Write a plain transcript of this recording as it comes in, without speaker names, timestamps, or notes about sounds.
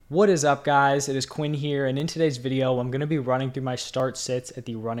What is up, guys? It is Quinn here, and in today's video, I'm going to be running through my start sits at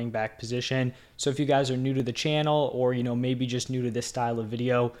the running back position. So if you guys are new to the channel or, maybe just new to this style of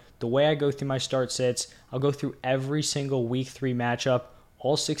video, the way I go through my start sits, I'll go through every single week 3 matchup,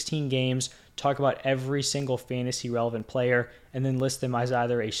 all 16 games, talk about every single fantasy relevant player, and then list them as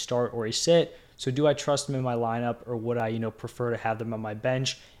either a start or a sit. So do I trust them in my lineup, or would I, prefer to have them on my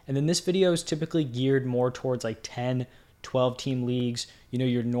bench? And then this video is typically geared more towards like 10, 12 team leagues,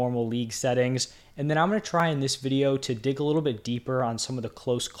 your normal league settings. And then I'm going to try in this video to dig a little bit deeper on some of the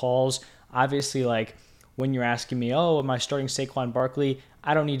close calls. Obviously, like when you're asking me, oh, am I starting Saquon Barkley?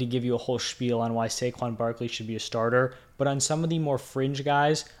 I don't need to give you a whole spiel on why Saquon Barkley should be a starter. But on some of the more fringe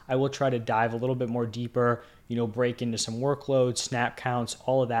guys, I will try to dive a little bit more deeper, break into some workloads, snap counts,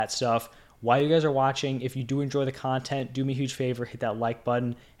 all of that stuff. While you guys are watching, if you do enjoy the content, do me a huge favor, hit that like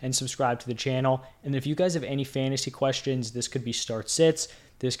button and subscribe to the channel. And if you guys have any fantasy questions, this could be start sits,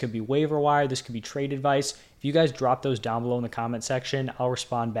 this could be waiver wire, this could be trade advice. If you guys drop those down below in the comment section, I'll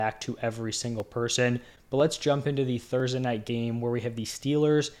respond back to every single person. But let's jump into the Thursday night game where we have the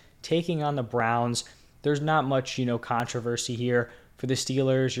Steelers taking on the Browns. There's not much, controversy here. For the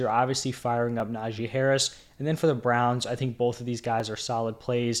Steelers, you're obviously firing up Najee Harris. And then for the Browns, I think both of these guys are solid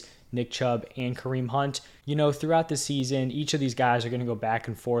plays, Nick Chubb and Kareem Hunt. Throughout the season, each of these guys are going to go back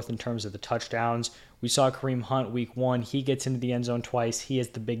and forth in terms of the touchdowns. We saw Kareem Hunt week 1. He gets into the end zone twice. He has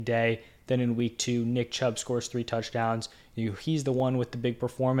the big day. Then in week 2, Nick Chubb scores 3 touchdowns. He's the one with the big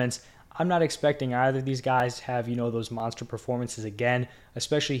performance. I'm not expecting either of these guys to have, those monster performances again,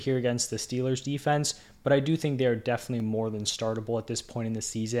 especially here against the Steelers defense, but I do think they're definitely more than startable at this point in the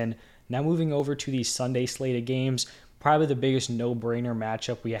season. Now moving over to the Sunday slate of games, probably the biggest no-brainer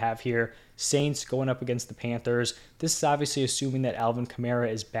matchup we have here, Saints going up against the Panthers. This is obviously assuming that Alvin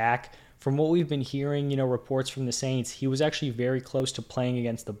Kamara is back. From what we've been hearing, reports from the Saints, he was actually very close to playing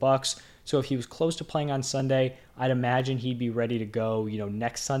against the Bucs. So if he was close to playing on Sunday, I'd imagine he'd be ready to go,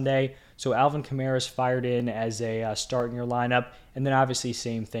 next Sunday. So Alvin Kamara is fired in as a start in your lineup. And then obviously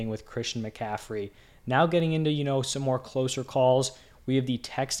same thing with Christian McCaffrey. Now getting into, some more closer calls, we have the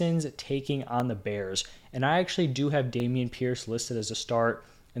Texans taking on the Bears. And I actually do have Dameon Pierce listed as a start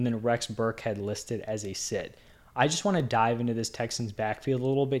and then Rex Burkhead listed as a sit. I just want to dive into this Texans backfield a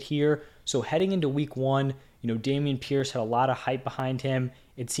little bit here. So heading into week 1, Dameon Pierce had a lot of hype behind him.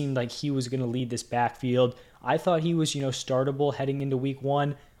 It seemed like he was going to lead this backfield. I thought he was, startable heading into week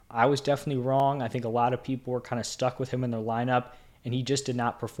 1. I was definitely wrong. I think a lot of people were kind of stuck with him in their lineup, and he just did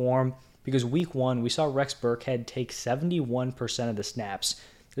not perform because week 1, we saw Rex Burkhead take 71% of the snaps.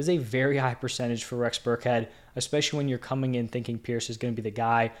 This is a very high percentage for Rex Burkhead, especially when you're coming in thinking Pierce is going to be the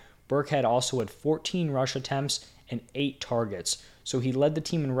guy. Burkhead also had 14 rush attempts and 8 targets. So he led the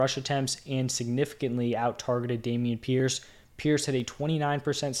team in rush attempts and significantly out-targeted Dameon Pierce. Pierce had a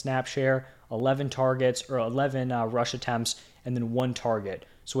 29% snap share, 11 rush attempts, and then 1 target.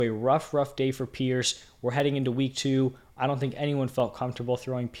 So a rough day for Pierce. We're heading into week 2. I don't think anyone felt comfortable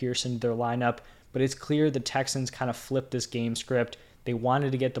throwing Pierce into their lineup, but it's clear the Texans kind of flipped this game script. They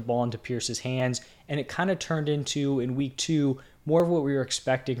wanted to get the ball into Pierce's hands, and it kind of turned into, in week 2, more of what we were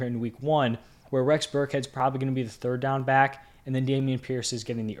expecting in week 1, where Rex Burkhead's probably going to be the third down back, and then Dameon Pierce is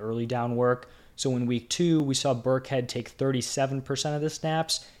getting the early down work. So in week 2, we saw Burkhead take 37% of the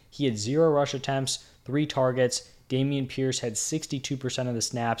snaps. He had 0 rush attempts, 3 targets. Dameon Pierce had 62% of the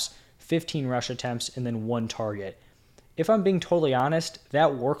snaps, 15 rush attempts, and then 1 target. If I'm being totally honest,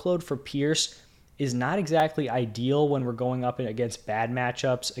 that workload for Pierce is not exactly ideal when we're going up against bad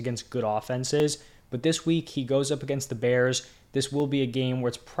matchups against good offenses. But this week, he goes up against the Bears. This will be a game where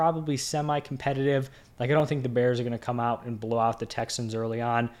it's probably semi-competitive. I don't think the Bears are going to come out and blow out the Texans early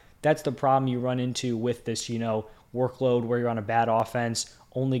on. That's the problem you run into with this, workload where you're on a bad offense,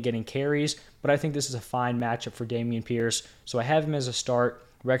 only getting carries. But I think this is a fine matchup for Dameon Pierce. So I have him as a start,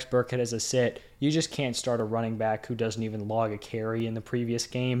 Rex Burkhead as a sit. You just can't start a running back who doesn't even log a carry in the previous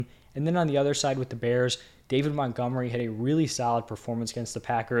game. And then on the other side with the Bears, David Montgomery had a really solid performance against the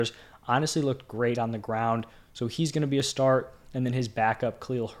Packers. Honestly looked great on the ground. So he's going to be a start. And then his backup,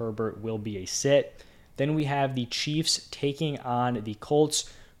 Khalil Herbert, will be a sit. Then we have the Chiefs taking on the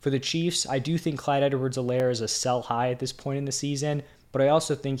Colts. For the Chiefs, I do think Clyde Edwards-Helaire is a sell high at this point in the season, but I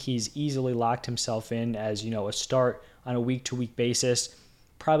also think he's easily locked himself in as, a start on a week-to-week basis.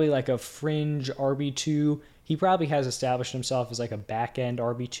 Probably like a fringe RB2. He probably has established himself as like a back-end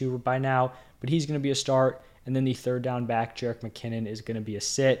RB2 by now, but he's going to be a start. And then the third down back, Jerick McKinnon, is going to be a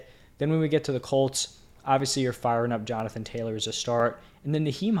sit. Then when we get to the Colts, obviously you're firing up Jonathan Taylor as a start. And then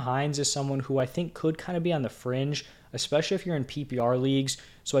Nyheim Hines is someone who I think could kind of be on the fringe, especially if you're in PPR leagues.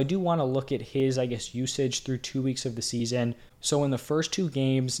 So I do want to look at his, usage through 2 weeks of the season. So in the first 2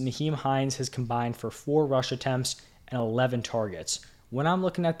 games, Nyheim Hines has combined for 4 rush attempts and 11 targets. When I'm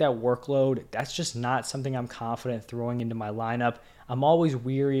looking at that workload, that's just not something I'm confident throwing into my lineup. I'm always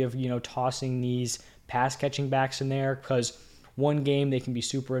weary of, tossing these pass catching backs in there because one game they can be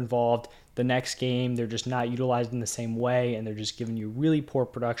super involved. The next game, they're just not utilized in the same way and they're just giving you really poor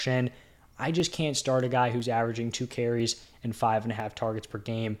production. I just can't start a guy who's averaging 2 carries and 5.5 targets per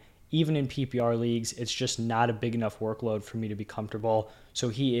game. Even in PPR leagues, it's just not a big enough workload for me to be comfortable. So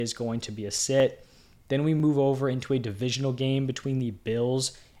he is going to be a sit. Then we move over into a divisional game between the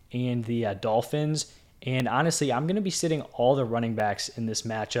Bills and the Dolphins. And honestly, I'm going to be sitting all the running backs in this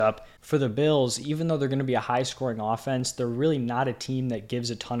matchup. For the Bills, even though they're going to be a high-scoring offense, they're really not a team that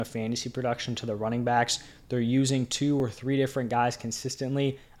gives a ton of fantasy production to the running backs. They're using 2 or 3 different guys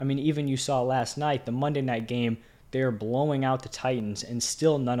consistently. I mean, even you saw last night, the Monday night game, they're blowing out the Titans, and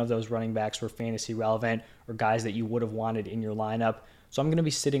still none of those running backs were fantasy relevant or guys that you would have wanted in your lineup. So I'm going to be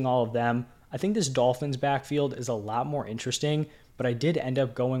sitting all of them. I think this Dolphins backfield is a lot more interesting, but I did end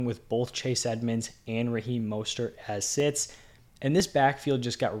up going with both Chase Edmonds and Raheem Mostert as sits. And this backfield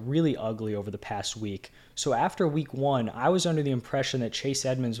just got really ugly over the past week. So after week 1, I was under the impression that Chase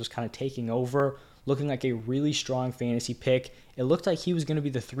Edmonds was kind of taking over, looking like a really strong fantasy pick. It looked like he was going to be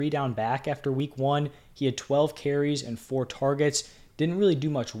the 3-down back after week 1. He had 12 carries and 4 targets. Didn't really do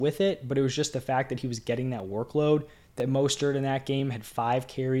much with it, but it was just the fact that he was getting that workload. That Mostert in that game had 5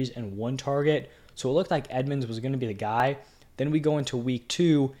 carries and 1 target. So it looked like Edmonds was going to be the guy. Then we go into week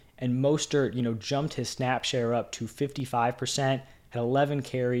 2, and Mostert, jumped his snap share up to 55%, had 11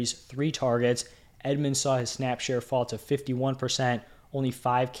 carries, 3 targets. Edmonds saw his snap share fall to 51%, only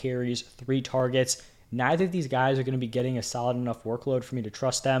 5 carries, 3 targets. Neither of these guys are going to be getting a solid enough workload for me to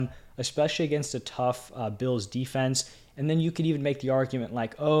trust them, especially against a tough Bills defense. And then you could even make the argument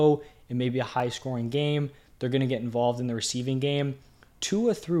like, oh, it may be a high-scoring game. They're going to get involved in the receiving game.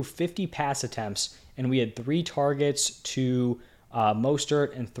 Tua threw 50 pass attempts, and we had 3 targets to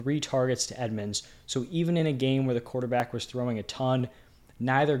Mostert and 3 targets to Edmonds. So even in a game where the quarterback was throwing a ton,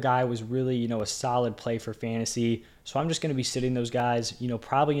 neither guy was really, a solid play for fantasy. So I'm just going to be sitting those guys,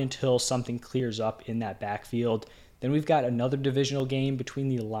 probably until something clears up in that backfield. Then we've got another divisional game between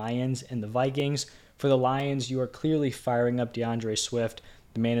the Lions and the Vikings. For the Lions, you are clearly firing up DeAndre Swift.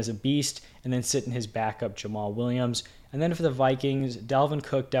 The man is a beast, and then sitting his backup, Jamal Williams. And then for the Vikings, Dalvin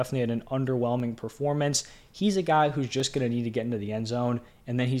Cook definitely had an underwhelming performance. He's a guy who's just going to need to get into the end zone,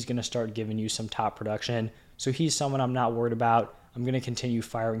 and then he's going to start giving you some top production. So he's someone I'm not worried about. I'm going to continue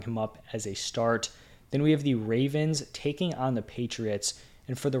firing him up as a start. Then we have the Ravens taking on the Patriots.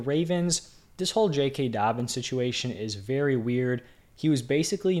 And for the Ravens, this whole J.K. Dobbins situation is very weird. He was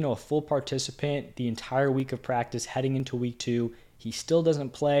basically, a full participant the entire week of practice heading into week 2. He still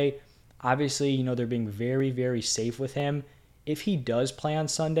doesn't play. Obviously, they're being very, very safe with him. If he does play on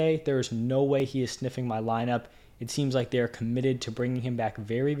Sunday, there is no way he is sniffing my lineup. It seems like they're committed to bringing him back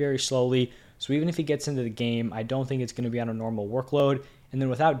very, very slowly. So even if he gets into the game, I don't think it's going to be on a normal workload. And then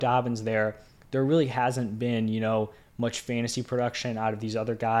without Dobbins there really hasn't been, much fantasy production out of these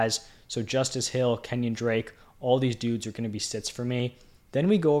other guys. So Justice Hill, Kenyon Drake, all these dudes are going to be sits for me. Then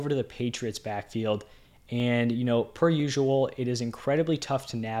we go over to the Patriots backfield. And, per usual, it is incredibly tough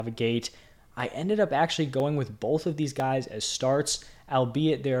to navigate. I ended up actually going with both of these guys as starts,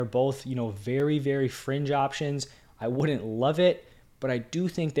 albeit they're both, very, very fringe options. I wouldn't love it, but I do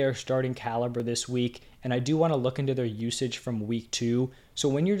think they're starting caliber this week, and I do want to look into their usage from week 2. So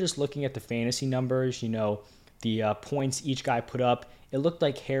when you're just looking at the fantasy numbers, the points each guy put up, it looked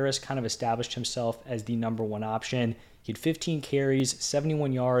like Harris kind of established himself as the number 1 option. He had 15 carries,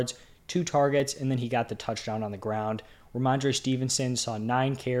 71 yards, 2 targets, and then he got the touchdown on the ground. Ramondre Stevenson saw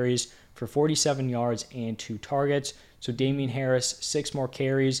 9 carries for 47 yards and 2 targets. So Damian Harris, 6 more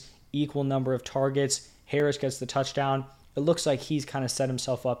carries, equal number of targets. Harris gets the touchdown. It looks like he's kind of set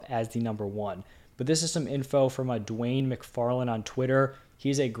himself up as the number 1. But this is some info from Dwayne McFarland on Twitter.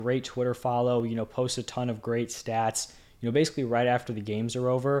 He's a great Twitter follow, posts a ton of great stats, basically right after the games are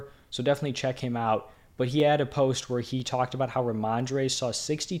over. So definitely check him out. But he had a post where he talked about how Ramondre saw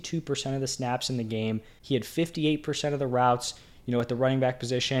 62% of the snaps in the game. He had 58% of the routes, at the running back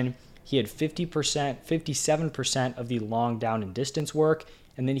position. He had 57% of the long down and distance work.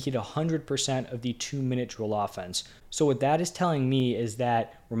 And then he had 100% of the 2-minute drill offense. So what that is telling me is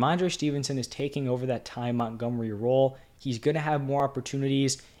that Ramondre Stevenson is taking over that Ty Montgomery role. He's going to have more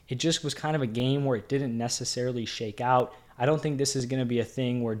opportunities. It just was kind of a game where it didn't necessarily shake out. I don't think this is going to be a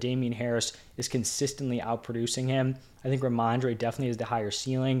thing where Damian Harris is consistently outproducing him. I think Ramondre definitely has the higher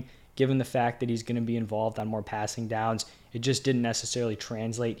ceiling, given the fact that he's going to be involved on more passing downs It just didn't necessarily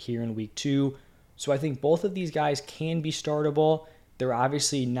translate here in week 2. So I think both of these guys can be startable. They're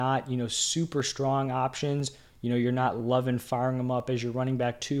obviously not, super strong options. You're not loving firing them up as your running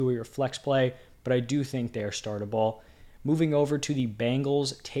back 2 or your flex play, but I do think they're startable. Moving over to the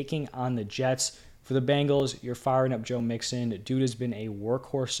Bengals taking on the Jets. For the Bengals, you're firing up Joe Mixon. Dude has been a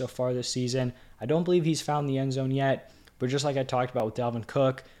workhorse so far this season. I don't believe he's found the end zone yet, but just like I talked about with Dalvin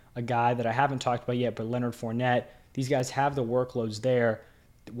Cook, a guy that I haven't talked about yet, but Leonard Fournette, these guys have the workloads there.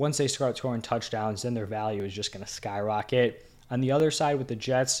 Once they start scoring touchdowns, then their value is just going to skyrocket. On the other side with the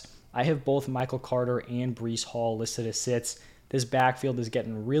Jets, I have both Michael Carter and Breece Hall listed as sits. This backfield is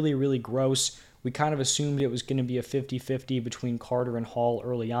getting really, really gross. We kind of assumed it was going to be a 50-50 between Carter and Hall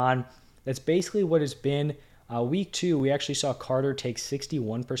early on. That's basically what it's been. Week 2, we actually saw Carter take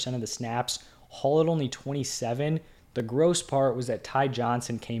 61% of the snaps, Hall at only 27%. The gross part was that Ty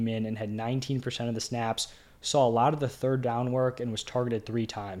Johnson came in and had 19% of the snaps, saw a lot of the third down work, and was targeted 3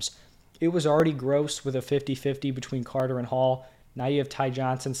 times. It was already gross with a 50-50 between Carter and Hall. Now you have Ty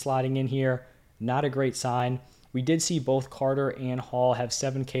Johnson sliding in here. Not a great sign. We did see both Carter and Hall have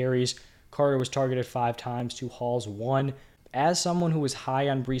 7 carries. Carter was targeted 5 times to Hall's 1. As someone who was high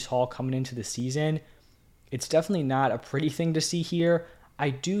on Breece Hall coming into the season, it's definitely not a pretty thing to see here.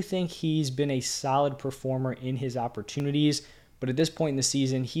 I do think he's been a solid performer in his opportunities, but at this point in the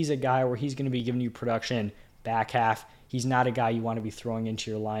season, he's a guy where he's going to be giving you production back half. He's not a guy you want to be throwing into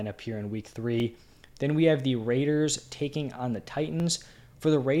your lineup here in week 3. Then we have the Raiders taking on the Titans.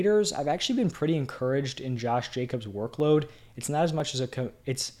 For the Raiders, I've actually been pretty encouraged in Josh Jacobs' workload. It's not as much as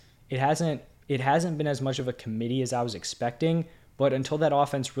it hasn't been as much of a committee as I was expecting, but until that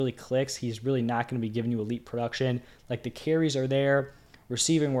offense really clicks, he's really not going to be giving you elite production. Like, the carries are there.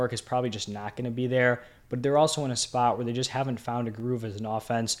 Receiving work is probably just not going to be there, but they're also in a spot where they just haven't found a groove as an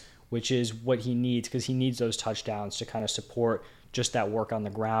offense, which is what he needs, because he needs those touchdowns to kind of support just that work on the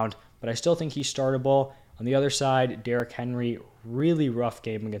ground. But I still think he's startable. On the other side, Derrick Henry, really rough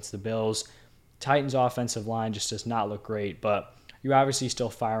game against the Bills. Titans' offensive line just does not look great, but you're obviously still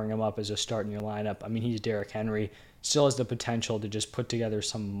firing him up as a start in your lineup. I mean, he's Derrick Henry. Still has the potential to just put together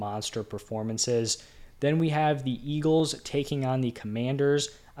some monster performances. Then we have the Eagles taking on the Commanders.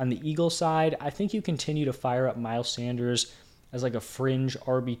 On the Eagles side, I think you continue to fire up Miles Sanders as like a fringe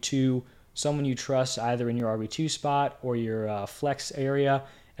RB2, someone you trust either in your RB2 spot or your flex area,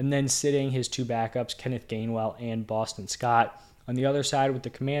 and then sitting his 2 backups, Kenneth Gainwell and Boston Scott. On the other side with the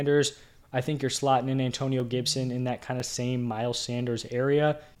Commanders, I think you're slotting in Antonio Gibson in that kind of same Miles Sanders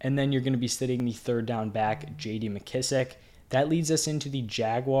area, and then you're going to be sitting the third down back, J.D. McKissic. That leads us into the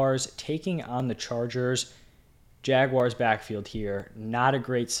Jaguars taking on the Chargers. Jaguars backfield here, not a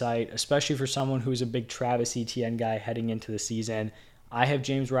great sight, especially for someone who's a big Travis Etienne guy heading into the season. I have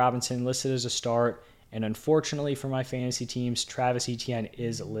James Robinson listed as a start, and unfortunately for my fantasy teams, Travis Etienne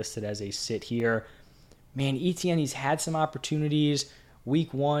is listed as a sit here. Man, Etienne, he's had some opportunities.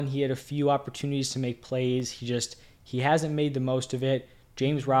 Week 1, he had a few opportunities to make plays. He hasn't made the most of it.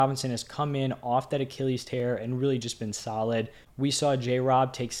 James Robinson has come in off that Achilles tear and really just been solid. We saw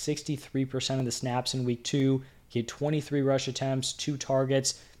J-Rob take 63% of the snaps in week 2. He had 23 rush attempts, 2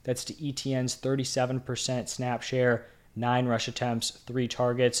 targets. That's to Etienne's 37% snap share, 9 rush attempts, 3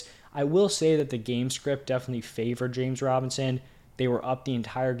 targets. I will say that the game script definitely favored James Robinson. They were up the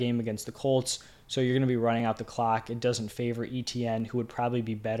entire game against the Colts, so you're going to be running out the clock. It doesn't favor Etienne, who would probably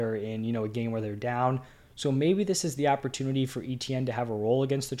be better in, a game where they're down. So maybe this is the opportunity for Etienne to have a role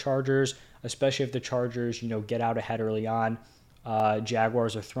against the Chargers, especially if the Chargers, get out ahead early on.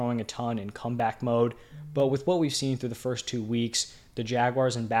 Jaguars are throwing a ton in comeback mode. But with what we've seen through the first 2 weeks, the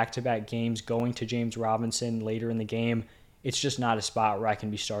Jaguars in back-to-back games going to James Robinson later in the game, it's just not a spot where I can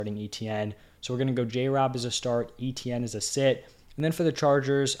be starting Etienne. So we're going to go J-Rob as a start, Etienne as a sit. And then for the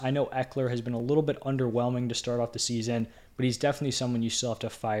Chargers, I know Eckler has been a little bit underwhelming to start off the season, but he's definitely someone you still have to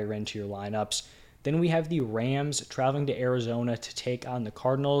fire into your lineups. Then we have the Rams traveling to Arizona to take on the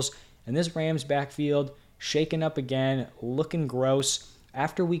Cardinals. And this Rams backfield, shaken up again, looking gross.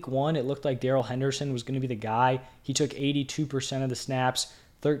 After week 1, it looked like Darrell Henderson was going to be the guy. He took 82% of the snaps,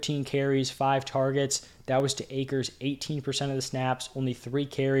 13 carries, 5 targets. That was to Akers' 18% of the snaps, only 3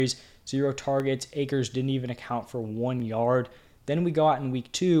 carries, 0 targets. Akers didn't even account for 1 yard. Then we go out in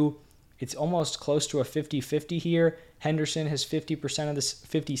week 2. It's almost close to a 50-50 here. Henderson has 56%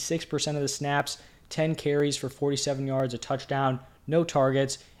 of the snaps, 10 carries for 47 yards, a touchdown, no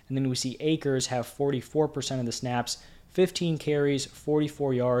targets. And then we see Akers have 44% of the snaps, 15 carries,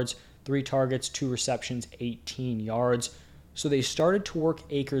 44 yards, 3 targets, 2 receptions, 18 yards. So they started to work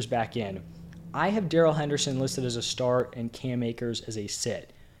Akers back in. I have Darrell Henderson listed as a start and Cam Akers as a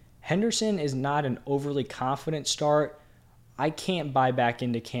sit. Henderson is not an overly confident start. I can't buy back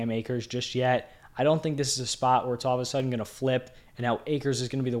into Cam Akers just yet. I don't think this is a spot where it's all of a sudden going to flip and now Akers is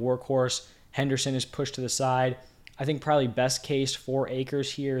going to be the workhorse. Henderson is pushed to the side. I think probably best case for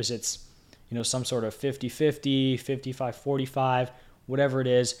Akers here is it's, some sort of 50-50, 55-45, whatever it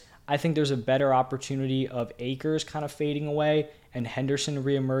is. I think there's a better opportunity of Akers kind of fading away and Henderson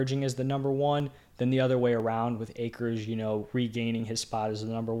reemerging as the number one than the other way around with Akers, regaining his spot as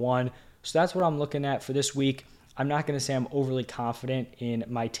the number one. So that's what I'm looking at for this week. I'm not going to say I'm overly confident in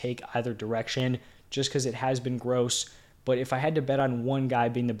my take either direction just because it has been gross. But if I had to bet on one guy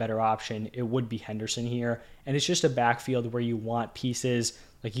being the better option, it would be Henderson here. And it's just a backfield where you want pieces,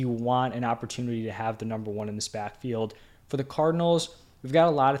 like you want an opportunity to have the number one in this backfield. For the Cardinals, we've got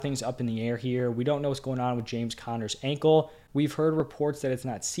a lot of things up in the air here. We don't know what's going on with James Conner's ankle. We've heard reports that it's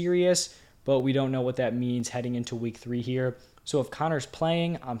not serious, but we don't know what that means heading into week 3 here. So if Conner's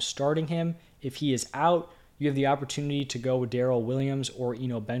playing, I'm starting him. If he is out, you have the opportunity to go with Darrell Williams or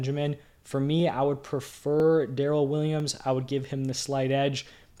Eno Benjamin. For me, I would prefer Darrell Williams. I would give him the slight edge,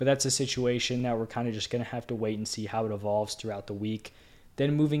 but that's a situation that we're kind of just going to have to wait and see how it evolves throughout the week.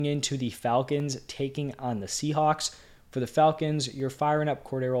 Then moving into the Falcons, taking on the Seahawks. For the Falcons, you're firing up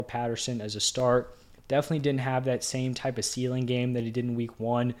Cordarrelle Patterson as a start. Definitely didn't have that same type of ceiling game that he did in week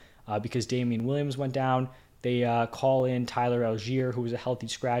 1 because Damian Williams went down. They call in Tyler Algier, who was a healthy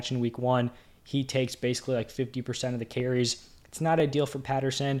scratch in week 1. He takes basically like 50% of the carries. It's not ideal for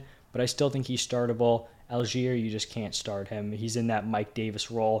Patterson, but I still think he's startable. Algier, you just can't start him. He's in that Mike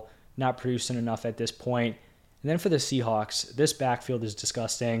Davis role, not producing enough at this point. And then for the Seahawks, this backfield is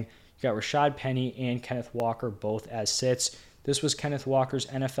disgusting. You got Rashad Penny and Kenneth Walker both as sits. This was Kenneth Walker's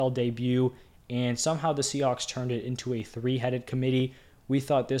NFL debut, and somehow the Seahawks turned it into a 3-headed committee. We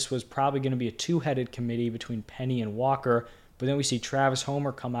thought this was probably going to be a 2-headed committee between Penny and Walker, but then we see Travis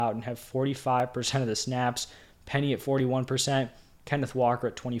Homer come out and have 45% of the snaps, Penny at 41%, Kenneth Walker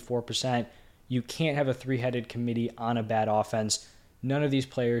at 24%. You can't have a 3-headed committee on a bad offense. None of these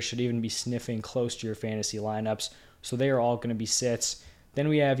players should even be sniffing close to your fantasy lineups, so they are all going to be sits. Then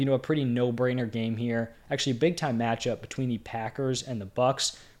we have, a pretty no-brainer game here. Actually, a big-time matchup between the Packers and the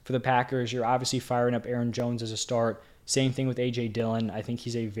Bucks. For the Packers, you're obviously firing up Aaron Jones as a start. Same thing with A.J. Dillon. I think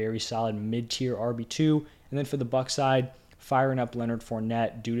he's a very solid mid-tier RB2. And then for the Bucs side, firing up Leonard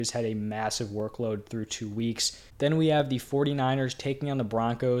Fournette. Dude has had a massive workload through 2 weeks. Then we have the 49ers taking on the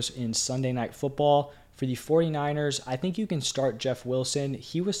Broncos in Sunday Night Football. For the 49ers, I think you can start Jeff Wilson.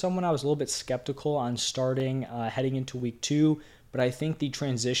 He was someone I was a little bit skeptical on starting heading into week 2, but I think the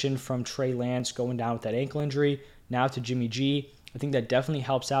transition from Trey Lance going down with that ankle injury now to Jimmy G, I think that definitely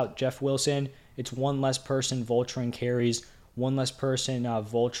helps out Jeff Wilson. It's one less person vulturing carries, one less person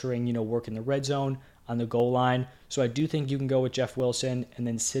vulturing, work in the red zone on the goal line. So I do think you can go with Jeff Wilson and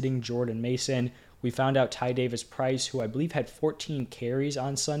then sitting Jordan Mason. We found out Ty Davis Price, who I believe had 14 carries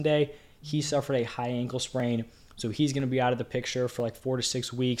on Sunday, he suffered a high ankle sprain. So he's going to be out of the picture for like 4 to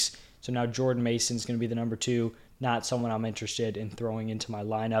 6 weeks. So now Jordan Mason's going to be the number 2, not someone I'm interested in throwing into my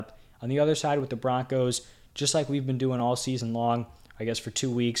lineup. On the other side with the Broncos, just like we've been doing all season long, I guess for 2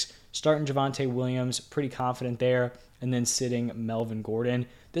 weeks, starting Javonte Williams, pretty confident there, and then sitting Melvin Gordon.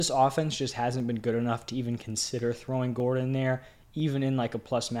 This offense just hasn't been good enough to even consider throwing Gordon there, even in like a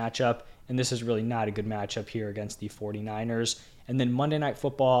plus matchup, and this is really not a good matchup here against the 49ers. And then Monday Night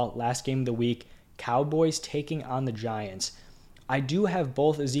Football, last game of the week, Cowboys taking on the Giants. I do have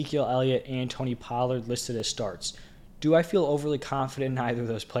both Ezekiel Elliott and Tony Pollard listed as starts. Do I feel overly confident in either of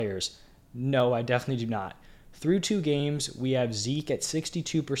those players? No, I definitely do not. Through 2 games, we have Zeke at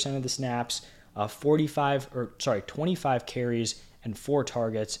 62% of the snaps, 25 carries, and 4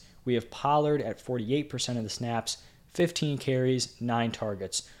 targets. We have Pollard at 48% of the snaps, 15 carries, 9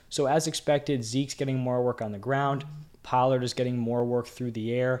 targets. So as expected, Zeke's getting more work on the ground. Pollard is getting more work through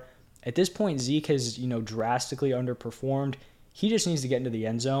the air. At this point, Zeke has, drastically underperformed. He just needs to get into the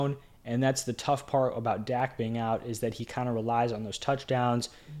end zone, and that's the tough part about Dak being out is that he kind of relies on those touchdowns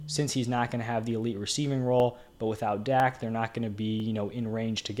since he's not going to have the elite receiving role, but without Dak, they're not going to be, in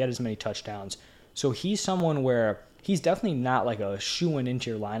range to get as many touchdowns. So he's someone where he's definitely not like a shoo-in into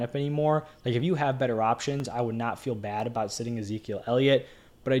your lineup anymore. Like if you have better options, I would not feel bad about sitting Ezekiel Elliott,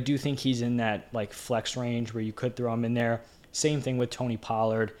 but I do think he's in that like flex range where you could throw him in there. Same thing with Tony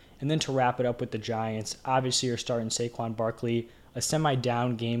Pollard. And then to wrap it up with the Giants, obviously you're starting Saquon Barkley, a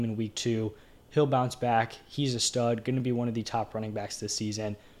semi-down game in week 2. He'll bounce back. He's a stud, going to be one of the top running backs this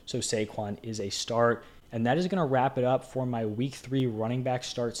season. So Saquon is a start. And that is going to wrap it up for my week 3 running back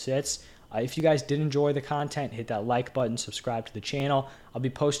start sits. If you guys did enjoy the content, hit that like button, subscribe to the channel. I'll be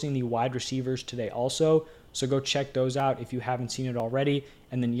posting the wide receivers today also, so go check those out if you haven't seen it already.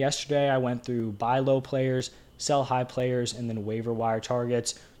 And then yesterday I went through buy low players, sell high players, and then waiver wire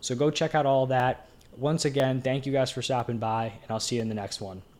targets. So go check out all that. Once again, thank you guys for stopping by, and I'll see you in the next one.